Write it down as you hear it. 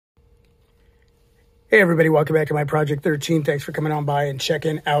Hey everybody, welcome back to my Project 13. Thanks for coming on by and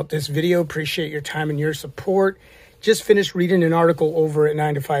checking out this video. Appreciate your time and your support. Just finished reading an article over at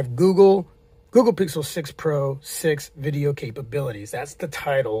 9 to 5 Google Pixel 6 Pro 6 video capabilities. That's the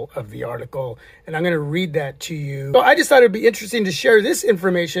title of the article, and I'm going to read that to you. So I just thought it'd be interesting to share this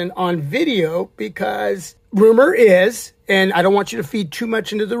information on video because rumor is, and I don't want you to feed too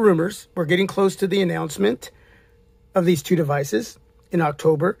much into the rumors, we're getting close to the announcement of these two devices in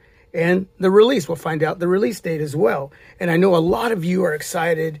October. And the release, we'll find out the release date as well. And I know a lot of you are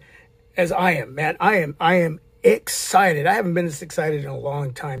excited as I am, man. I am excited. I haven't been this excited in a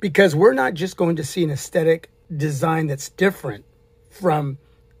long time because we're not just going to see an aesthetic design that's different from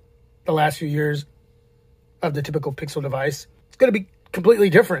the last few years of the typical Pixel device. It's going to be completely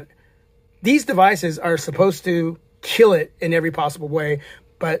different. These devices are supposed to kill it in every possible way.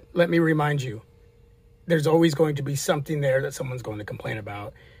 But let me remind you, there's always going to be something there that someone's going to complain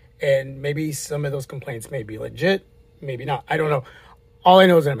about. And maybe some of those complaints may be legit, maybe not. I don't know. All I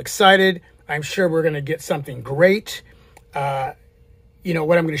know is that I'm excited. I'm sure we're going to get something great. You know,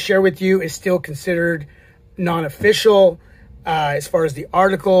 what I'm going to share with you is still considered non-official as far as the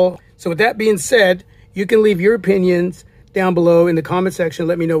article. So with that being said, you can leave your opinions down below in the comment section.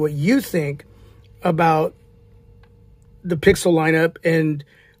 Let me know what you think about the Pixel lineup and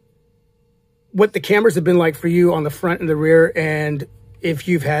what the cameras have been like for you on the front and the rear, and if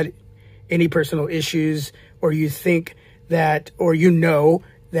you've had any personal issues or you think that, or you know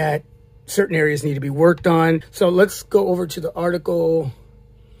that certain areas need to be worked on. So let's go over to the article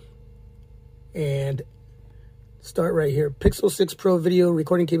and start right here. Pixel 6 Pro video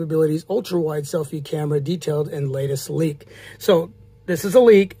recording capabilities, ultra-wide selfie camera, detailed and latest leak. So this is a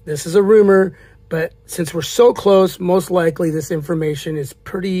leak, this is a rumor, but since we're so close, most likely this information is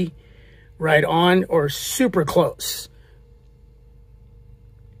pretty right on or super close.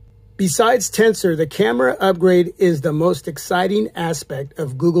 Besides Tensor, the camera upgrade is the most exciting aspect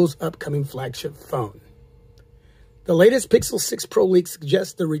of Google's upcoming flagship phone. The latest Pixel 6 Pro leak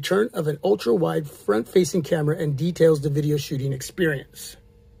suggests the return of an ultra-wide front-facing camera and details the video shooting experience.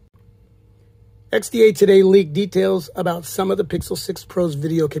 XDA Today leaked details about some of the Pixel 6 Pro's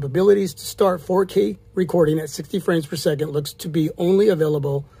video capabilities. To start, 4K recording at 60 frames per second looks to be only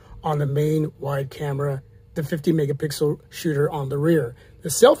available on the main wide camera, the 50 megapixel shooter on the rear. The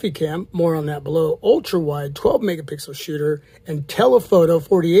selfie cam, more on that below, ultra-wide 12 megapixel shooter, and telephoto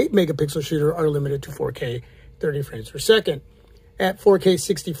 48 megapixel shooter are limited to 4K 30 frames per second. At 4K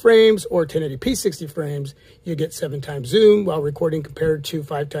 60 frames or 1080p 60 frames, you get 7 times zoom while recording compared to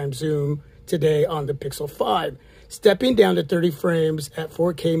 5 times zoom today on the Pixel 5. Stepping down to 30 frames at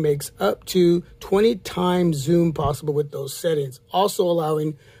 4K makes up to 20 times zoom possible with those settings, also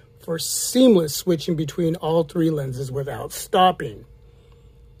allowing for seamless switching between all three lenses without stopping.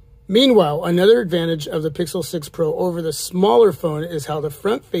 Meanwhile, another advantage of the Pixel 6 Pro over the smaller phone is how the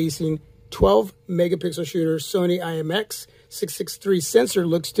front-facing 12 megapixel shooter Sony IMX663 sensor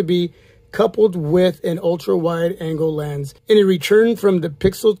looks to be coupled with an ultra-wide angle lens in a return from the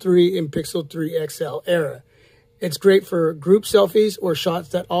Pixel 3 and Pixel 3 XL era. It's great for group selfies or shots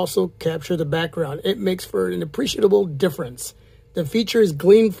that also capture the background. It makes for an appreciable difference. The feature is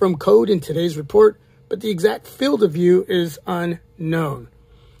gleaned from code in today's report, but the exact field of view is unknown.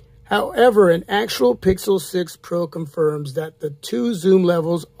 However, an actual Pixel 6 Pro confirms that the two zoom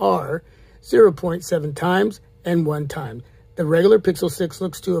levels are 0.7 times and 1 time. The regular Pixel 6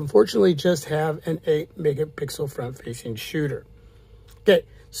 looks to unfortunately just have an 8 megapixel front-facing shooter. Okay,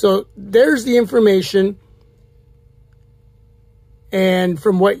 so there's the information. And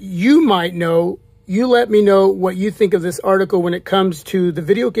from what you might know, you let me know what you think of this article when it comes to the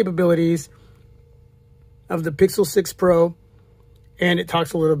video capabilities of the Pixel 6 Pro. And it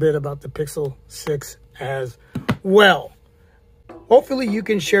talks a little bit about the Pixel 6 as well. Hopefully you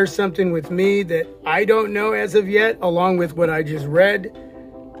can share something with me that I don't know as of yet, along with what I just read.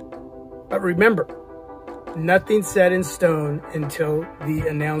 But remember, nothing's set in stone until the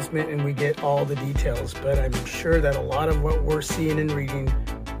announcement and we get all the details. But I'm sure that a lot of what we're seeing and reading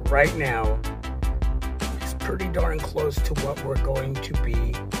right now is pretty darn close to what we're going to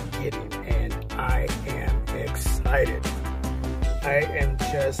be getting. And I am excited. I am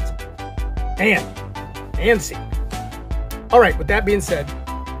just, antsy. All right, with that being said,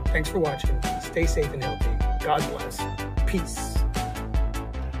 thanks for watching. Stay safe and healthy. God bless. Peace.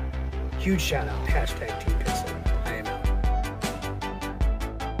 Huge shout out, #Team